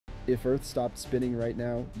If Earth stopped spinning right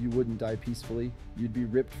now, you wouldn't die peacefully. You'd be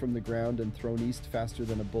ripped from the ground and thrown east faster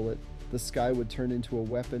than a bullet. The sky would turn into a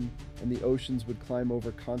weapon, and the oceans would climb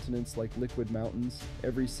over continents like liquid mountains.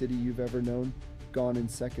 Every city you've ever known, gone in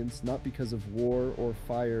seconds, not because of war or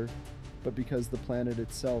fire, but because the planet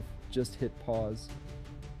itself just hit pause.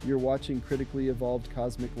 You're watching Critically Evolved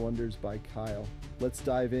Cosmic Wonders by Kyle. Let's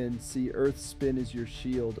dive in. See, Earth's spin is your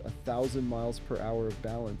shield, 1,000 miles per hour of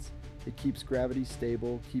balance. It keeps gravity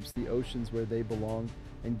stable, keeps the oceans where they belong,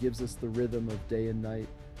 and gives us the rhythm of day and night.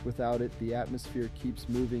 Without it, the atmosphere keeps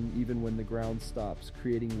moving even when the ground stops,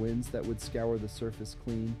 creating winds that would scour the surface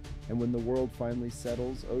clean. And when the world finally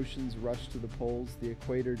settles, oceans rush to the poles, the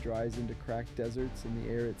equator dries into cracked deserts, and the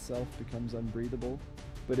air itself becomes unbreathable.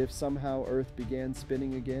 But if somehow Earth began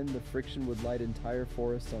spinning again, the friction would light entire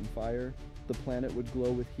forests on fire. The planet would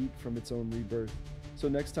glow with heat from its own rebirth. So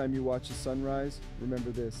next time you watch a sunrise, remember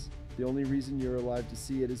this. The only reason you're alive to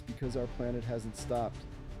see it is because our planet hasn't stopped.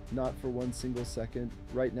 Not for one single second.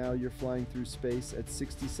 Right now you're flying through space at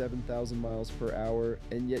 67,000 miles per hour,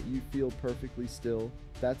 and yet you feel perfectly still.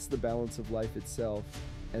 That's the balance of life itself,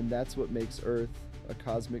 and that's what makes Earth a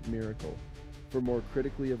cosmic miracle. For more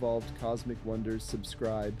critically evolved cosmic wonders,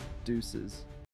 subscribe. Deuces.